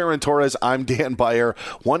 He's Aaron Torres. I'm Dan Beyer.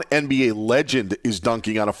 One NBA legend is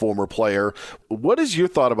dunking on a former player. What is your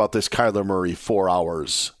thought about this Kyler Murray 4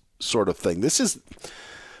 hours sort of thing? This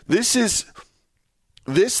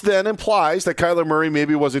then implies that Kyler Murray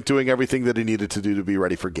maybe wasn't doing everything that he needed to do to be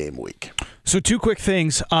ready for game week. So two quick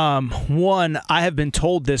things. One, I have been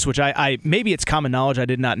told this, which I maybe it's common knowledge, I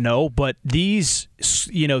did not know, but these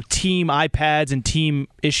team iPads and team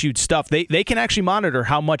issued stuff, they can actually monitor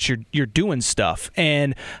how much you're doing stuff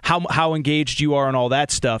and how engaged you are and all that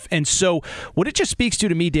stuff. And so what it just speaks to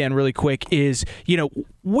me, Dan, really quick, is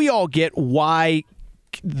we all get why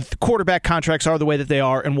quarterback contracts are the way that they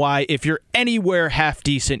are, and why if you're anywhere half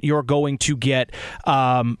decent, you're going to get,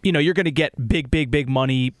 you're going to get big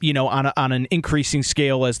money, on an increasing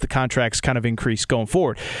scale as the contracts kind of increase going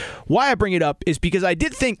forward. Why I bring it up is because I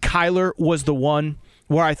did think Kyler was the one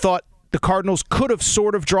where I thought the Cardinals could have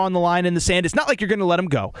sort of drawn the line in the sand. It's not like you're going to let him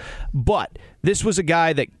go, but this was a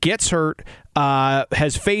guy that gets hurt,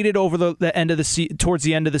 has faded over the end of towards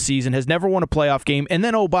the end of the season, has never won a playoff game, and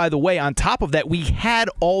then, oh, by the way, on top of that, we had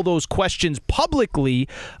all those questions publicly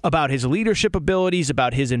about his leadership abilities,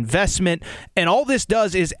 about his investment, and all this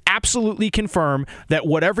does is absolutely confirm that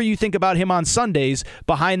whatever you think about him on Sundays,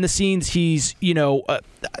 behind the scenes, he's,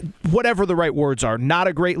 whatever the right words are, not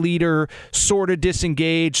a great leader, sort of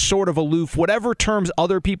disengaged, sort of aloof, whatever terms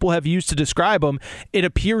other people have used to describe him, it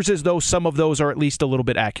appears as though some of those are at least a little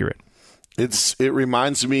bit accurate. It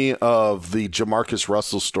reminds me of the Jamarcus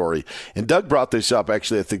Russell story. And Doug brought this up,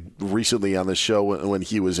 actually, I think, recently on the show when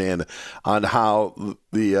he was in, on how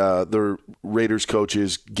the Raiders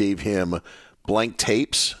coaches gave him blank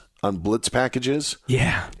tapes on blitz packages.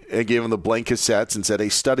 Yeah. And gave him the blank cassettes and said, hey,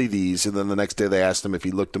 study these. And then the next day they asked him if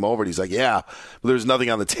he looked them over. And he's like, yeah, but there's nothing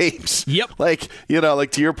on the tapes. Yep. Like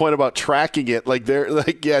to your point about tracking it,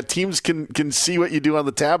 teams can see what you do on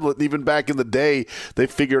the tablet. And even back in the day, they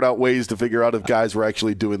figured out ways to figure out if guys were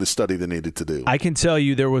actually doing the study they needed to do. I can tell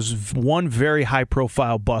you there was one very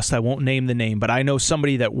high-profile bust. I won't name the name, but I know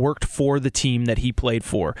somebody that worked for the team that he played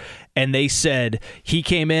for. And they said he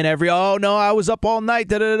came in I was up all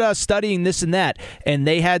night, studying this and that. And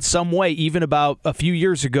they had some way, even about a few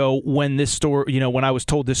years ago when this story, when I was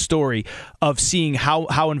told this story, of seeing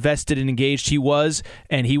how invested and engaged he was,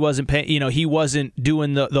 and he wasn't he wasn't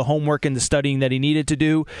doing the homework and the studying that he needed to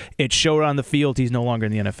do. It showed on the field. He's no longer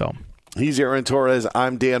in the NFL. He's Aaron Torres.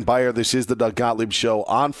 I'm Dan Beyer. This is the Doug Gottlieb Show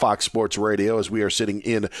on Fox Sports Radio, as we are sitting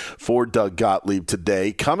in for Doug Gottlieb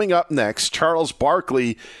today. Coming up next, Charles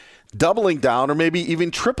Barkley doubling down, or maybe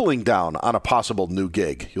even tripling down on a possible new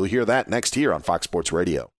gig. You'll hear that next here on Fox Sports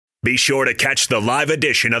Radio. Be sure to catch the live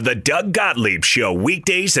edition of the Doug Gottlieb Show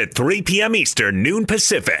weekdays at 3 p.m. Eastern, noon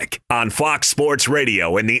Pacific on Fox Sports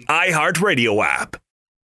Radio and the iHeartRadio app.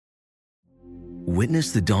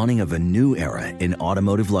 Witness the dawning of a new era in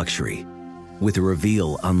automotive luxury with a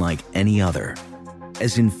reveal unlike any other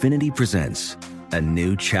as Infiniti presents a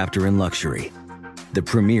new chapter in luxury, the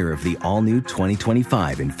premiere of the all-new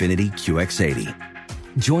 2025 Infiniti QX80.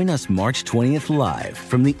 Join us March 20th live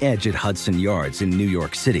from the Edge at Hudson Yards in New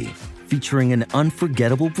York City, featuring an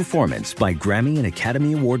unforgettable performance by Grammy and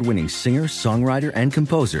Academy Award-winning singer, songwriter, and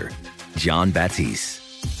composer, Jon Batiste.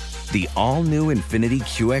 The all-new Infiniti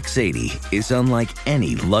QX80 is unlike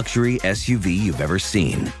any luxury SUV you've ever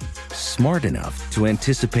seen. Smart enough to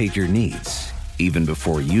anticipate your needs, even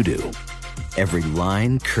before you do. Every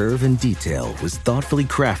line, curve, and detail was thoughtfully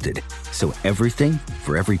crafted, so everything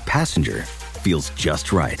for every passenger feels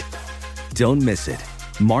just right. Don't miss it.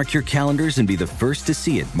 Mark your calendars and be the first to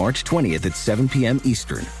see it March 20th at 7 p.m.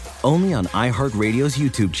 Eastern, only on iHeartRadio's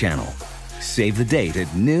YouTube channel. Save the date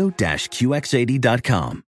at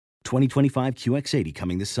new-QX80.com. 2025 QX80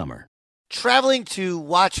 coming this summer. Traveling to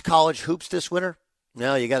watch college hoops this winter?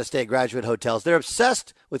 No, you got to stay at Graduate Hotels. They're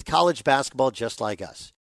obsessed with college basketball just like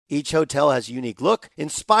us. Each hotel has a unique look,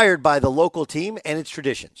 inspired by the local team and its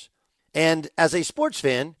traditions. And as a sports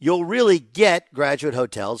fan, you'll really get Graduate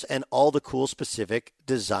Hotels and all the cool specific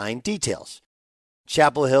design details.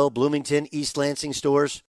 Chapel Hill, Bloomington, East Lansing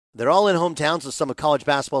stores, they're all in hometowns of some of college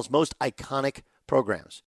basketball's most iconic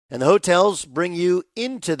programs. And the hotels bring you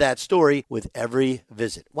into that story with every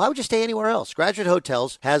visit. Why would you stay anywhere else? Graduate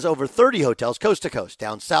Hotels has over 30 hotels coast to coast,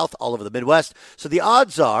 down south, all over the Midwest. So the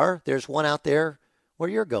odds are there's one out there where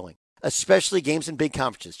you're going, especially games and big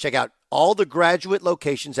conferences. Check out all the Graduate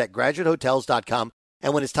locations at graduatehotels.com.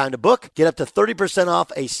 And when it's time to book, get up to 30%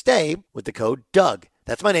 off a stay with the code DOUG.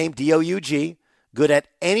 That's my name, D-O-U-G. Good at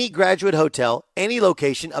any Graduate hotel, any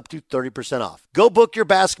location, up to 30% off. Go book your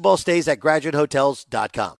basketball stays at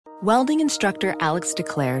graduatehotels.com. Welding instructor Alex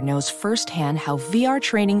DeClaire knows firsthand how VR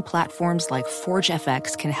training platforms like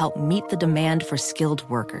ForgeFX can help meet the demand for skilled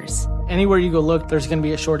workers. Anywhere you go look, there's going to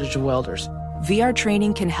be a shortage of welders. VR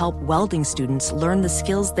training can help welding students learn the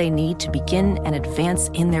skills they need to begin and advance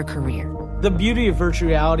in their career. The beauty of virtual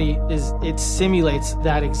reality is it simulates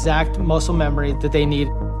that exact muscle memory that they need.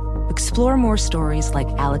 Explore more stories like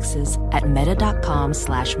Alex's at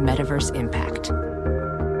meta.com/metaverseimpact.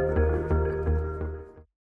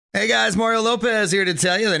 Hey guys, Mario Lopez here to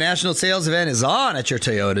tell you the national sales event is on at your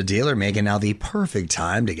Toyota dealer, making now the perfect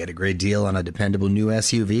time to get a great deal on a dependable new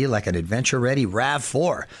SUV like an adventure-ready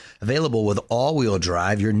RAV4. Available with all-wheel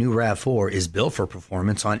drive, your new RAV4 is built for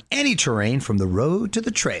performance on any terrain from the road to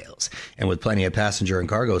the trails. And with plenty of passenger and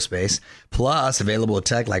cargo space, plus available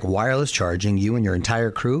tech like wireless charging, you and your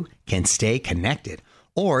entire crew can stay connected.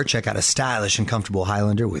 Or check out a stylish and comfortable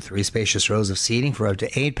Highlander with 3 spacious rows of seating for up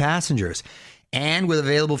to 8 passengers. And with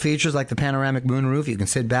available features like the panoramic moonroof, you can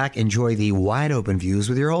sit back, enjoy the wide-open views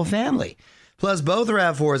with your whole family. Plus, both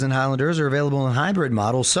RAV4s and Highlanders are available in hybrid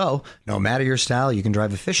models, so no matter your style, you can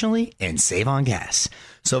drive efficiently and save on gas.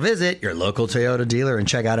 So visit your local Toyota dealer and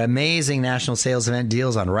check out amazing national sales event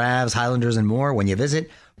deals on RAVs, Highlanders, and more when you visit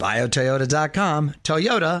biotoyota.com.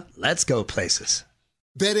 Toyota, let's go places.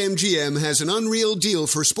 BetMGM has an unreal deal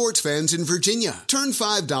for sports fans in Virginia. Turn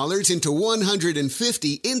 $5 into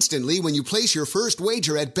 $150 instantly when you place your first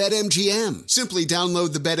wager at BetMGM. Simply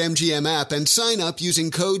download the BetMGM app and sign up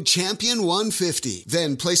using code CHAMPION150.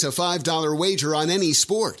 Then place a $5 wager on any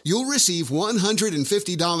sport. You'll receive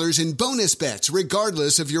 $150 in bonus bets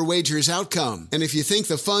regardless of your wager's outcome. And if you think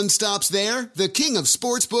the fun stops there, the King of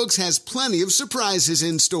Sportsbooks has plenty of surprises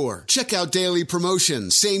in store. Check out daily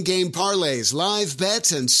promotions, same-game parlays, live bets,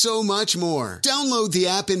 and so much more. Download the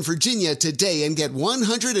app in Virginia today and get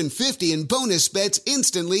 $150 in bonus bets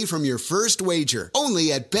instantly from your first wager.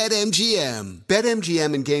 Only at BetMGM.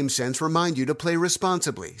 BetMGM and GameSense remind you to play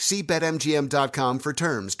responsibly. See BetMGM.com for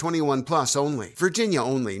terms. 21 plus only. Virginia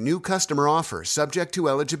only. New customer offer. Subject to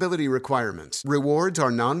eligibility requirements. Rewards are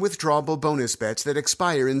non-withdrawable bonus bets that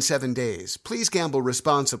expire in 7 days. Please gamble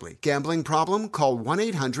responsibly. Gambling problem? Call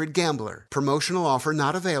 1-800-GAMBLER. Promotional offer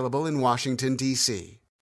not available in Washington, D.C.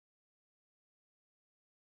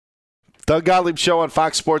 Doug Gottlieb Show on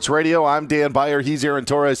Fox Sports Radio. I'm Dan Beyer. He's Aaron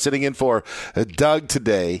Torres sitting in for Doug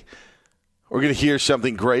today. We're going to hear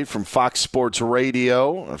something great from Fox Sports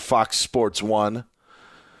Radio and Fox Sports 1.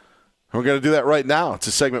 We're going to do that right now. It's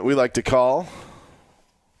a segment we like to call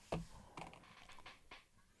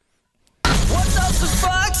What does the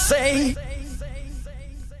fox say?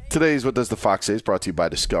 Today's What Does the Fox Say is brought to you by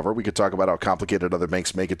Discover. We could talk about how complicated other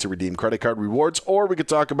banks make it to redeem credit card rewards, or we could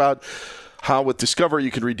talk about how with Discover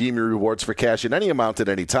you can redeem your rewards for cash in any amount at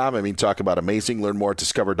any time. I mean, talk about amazing. Learn more at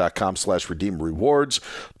discover.com/redeem rewards.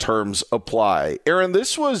 Terms apply. Aaron,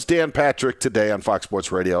 this was Dan Patrick today on Fox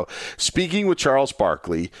Sports Radio speaking with Charles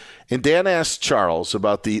Barkley. And Dan asked Charles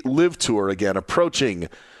about the Live Tour again approaching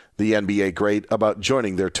the NBA great, about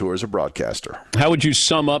joining their tour as a broadcaster. How would you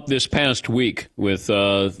sum up this past week with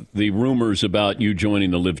the rumors about you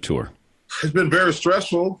joining the Live Tour? It's been very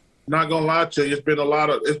stressful. Not gonna lie to you, it's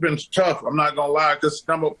been tough. I'm not gonna lie, because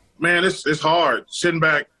it's hard sitting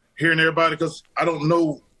back hearing everybody, because I don't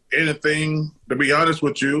know anything, to be honest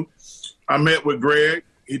with you. I met with Greg.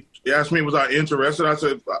 He asked me, was I interested? I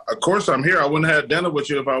said, of course I'm here. I wouldn't have had dinner with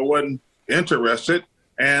you if I wasn't interested.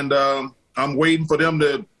 And I'm waiting for them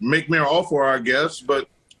to make me an offer, I guess. But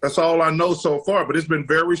that's all I know so far. But it's been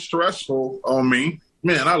very stressful on me.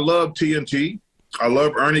 Man, I love TNT. I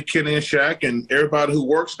love Ernie, Kenny, and Shaq, and everybody who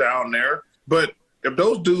works down there. But if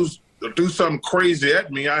those dudes do something crazy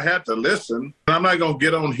at me, I have to listen. I'm not going to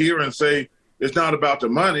get on here and say it's not about the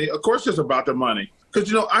money. Of course it's about the money.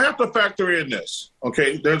 Because, I have to factor in this,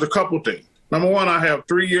 okay? There's a couple things. Number one, I have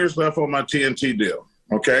 3 years left on my TNT deal,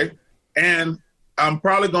 okay? And I'm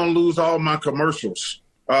probably going to lose all my commercials.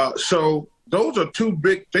 So those are two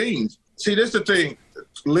big things. See, this is the thing.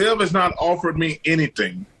 Liv has not offered me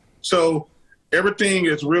anything. So everything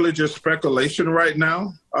is really just speculation right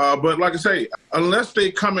now. But like I say, unless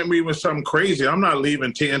they come at me with something crazy, I'm not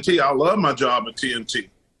leaving TNT. I love my job at TNT.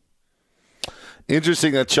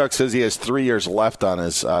 Interesting that Chuck says he has 3 years left on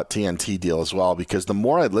his TNT deal as well, because the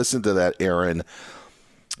more I listen to that, Aaron,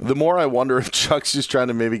 the more I wonder if Chuck's just trying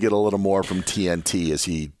to maybe get a little more from TNT as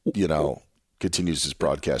he, continues his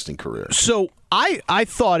broadcasting career. So I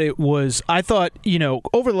thought, over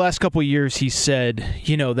the last couple of years, he said,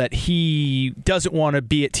 that he doesn't want to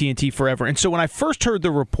be at TNT forever. And so when I first heard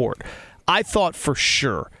the report, I thought for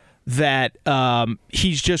sure that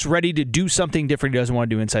he's just ready to do something different he doesn't want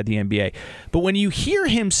to do inside the NBA. But when you hear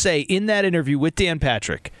him say in that interview with Dan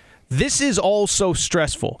Patrick, this is all so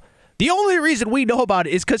stressful, the only reason we know about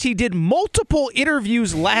it is because he did multiple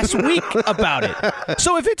interviews last week about it.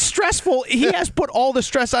 So if it's stressful, he has put all the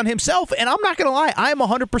stress on himself. And I'm not going to lie, I'm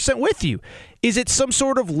 100% with you. Is it some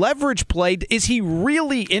sort of leverage play? Is he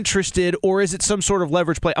really interested, or is it some sort of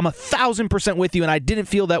leverage play? I'm 1,000% with you, and I didn't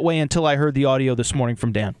feel that way until I heard the audio this morning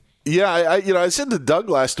from Dan. Yeah, I said to Doug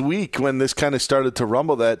last week when this kind of started to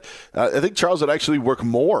rumble that I think Charles would actually work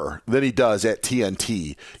more than he does at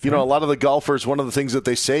TNT. A lot of the golfers, one of the things that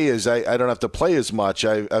they say is I don't have to play as much.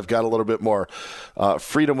 I've got a little bit more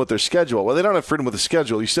freedom with their schedule. Well, they don't have freedom with the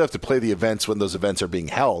schedule. You still have to play the events when those events are being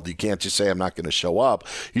held. You can't just say I'm not going to show up.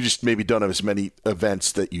 You just maybe don't have as many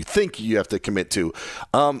events that you think you have to commit to.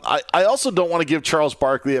 I also don't want to give Charles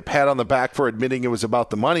Barkley a pat on the back for admitting it was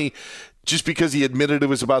about the money, just because he admitted it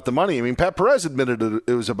was about the money. I mean, Pat Perez admitted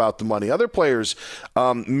it was about the money. Other players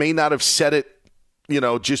may not have said it,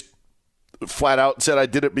 just flat out said I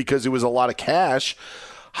did it because it was a lot of cash.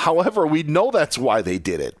 However, we know that's why they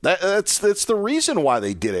did it. That's the reason why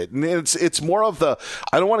they did it. And it's more of the,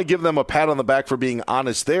 I don't want to give them a pat on the back for being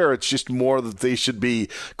honest there. It's just more that they should be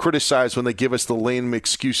criticized when they give us the lame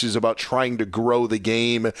excuses about trying to grow the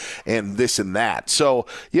game and this and that. So,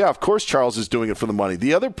 yeah, of course Charles is doing it for the money.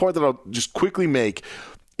 The other point that I'll just quickly make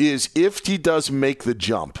is if he does make the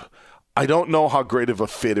jump, I don't know how great of a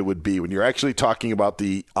fit it would be when you're actually talking about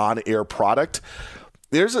the on-air product.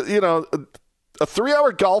 There's a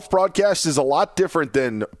 3-hour golf broadcast is a lot different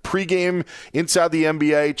than pregame inside the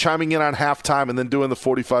NBA, chiming in on halftime, and then doing the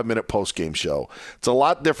 45-minute postgame show. It's a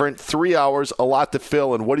lot different. 3 hours, a lot to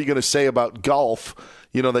fill. And what are you going to say about golf?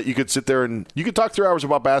 That you could sit there and you could talk 3 hours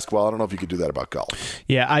about basketball. I don't know if you could do that about golf.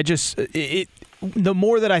 Yeah, the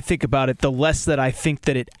more that I think about it, the less that I think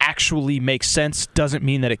that it actually makes sense. Doesn't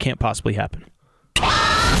mean that it can't possibly happen.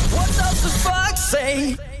 What does the fox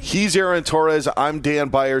say? He's Aaron Torres. I'm Dan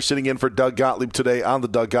Beyer, sitting in for Doug Gottlieb today on the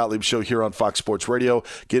Doug Gottlieb Show here on Fox Sports Radio.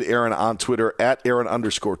 Get Aaron on Twitter at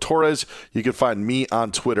Aaron_Torres. You can find me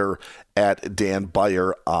on Twitter at Dan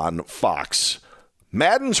Beyer on Fox.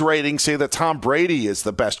 Madden's ratings say that Tom Brady is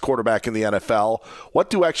the best quarterback in the NFL. What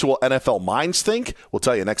do actual NFL minds think? We'll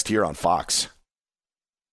tell you next year on Fox.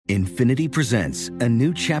 Infinity presents a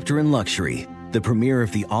new chapter in luxury, the premiere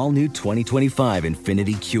of the all-new 2025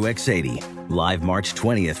 Infinity QX80, live March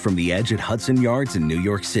 20th from the Edge at Hudson Yards in New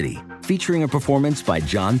York City, featuring a performance by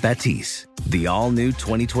John Batiste. The all-new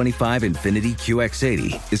 2025 Infiniti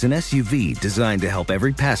QX80 is an SUV designed to help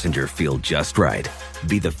every passenger feel just right.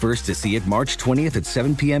 Be the first to see it March 20th at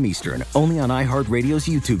 7 p.m. Eastern, only on iHeartRadio's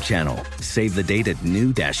YouTube channel. Save the date at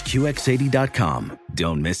new-QX80.com.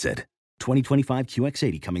 Don't miss it. 2025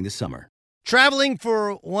 QX80 coming this summer. Traveling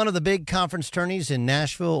for one of the big conference tourneys in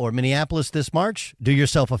Nashville or Minneapolis this March? Do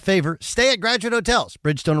yourself a favor. Stay at Graduate Hotels,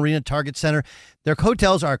 Bridgestone Arena, Target Center. Their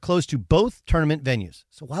hotels are close to both tournament venues.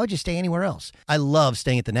 So why would you stay anywhere else? I love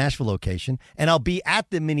staying at the Nashville location, and I'll be at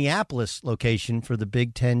the Minneapolis location for the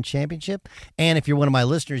Big Ten Championship. And if you're one of my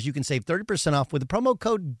listeners, you can save 30% off with the promo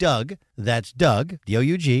code DOUG. That's Doug,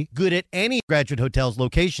 D-O-U-G. Good at any Graduate Hotels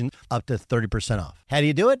location, up to 30% off. How do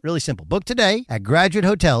you do it? Really simple. Book today at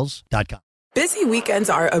graduatehotels.com. Busy weekends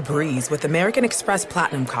are a breeze with American Express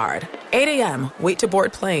Platinum Card. 8 a.m., wait to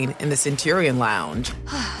board plane in the Centurion Lounge.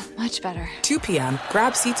 Much better. 2 p.m.,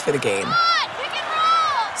 grab seats for the game.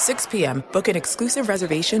 6 p.m., book an exclusive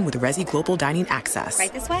reservation with Resi Global Dining Access.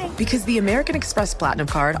 Right this way. Because the American Express Platinum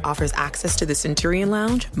Card offers access to the Centurion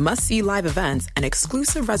Lounge, must-see live events, and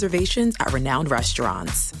exclusive reservations at renowned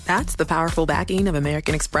restaurants. That's the powerful backing of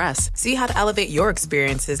American Express. See how to elevate your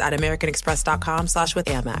experiences at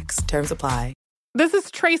americanexpress.com/withAmex. Terms apply. This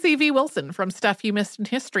is Tracy V. Wilson from Stuff You Missed in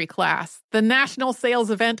History class. The national sales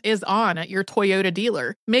event is on at your Toyota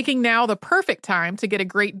dealer, making now the perfect time to get a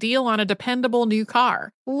great deal on a dependable new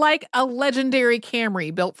car. Like a legendary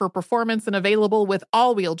Camry built for performance and available with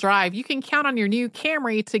all-wheel drive, you can count on your new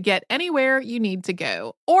Camry to get anywhere you need to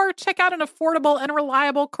go. Or check out an affordable and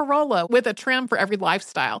reliable Corolla with a trim for every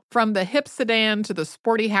lifestyle. From the hip sedan to the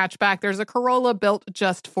sporty hatchback, there's a Corolla built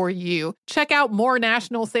just for you. Check out more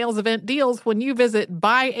national sales event deals when you visit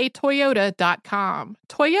buyatoyota.com.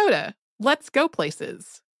 Toyota, let's go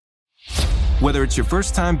places. Whether it's your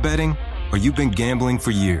first time betting or you've been gambling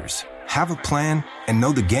for years, have a plan and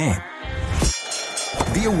know the game.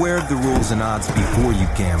 Be aware of the rules and odds before you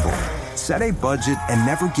gamble. Set a budget and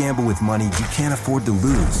never gamble with money you can't afford to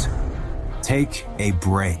lose. Take a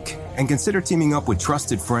break and consider teaming up with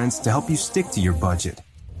trusted friends to help you stick to your budget.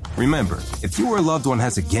 Remember, if you or a loved one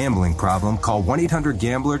has a gambling problem, call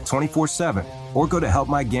 1-800-GAMBLER 24/7 or go to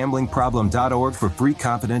helpmygamblingproblem.org for free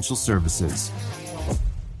confidential services.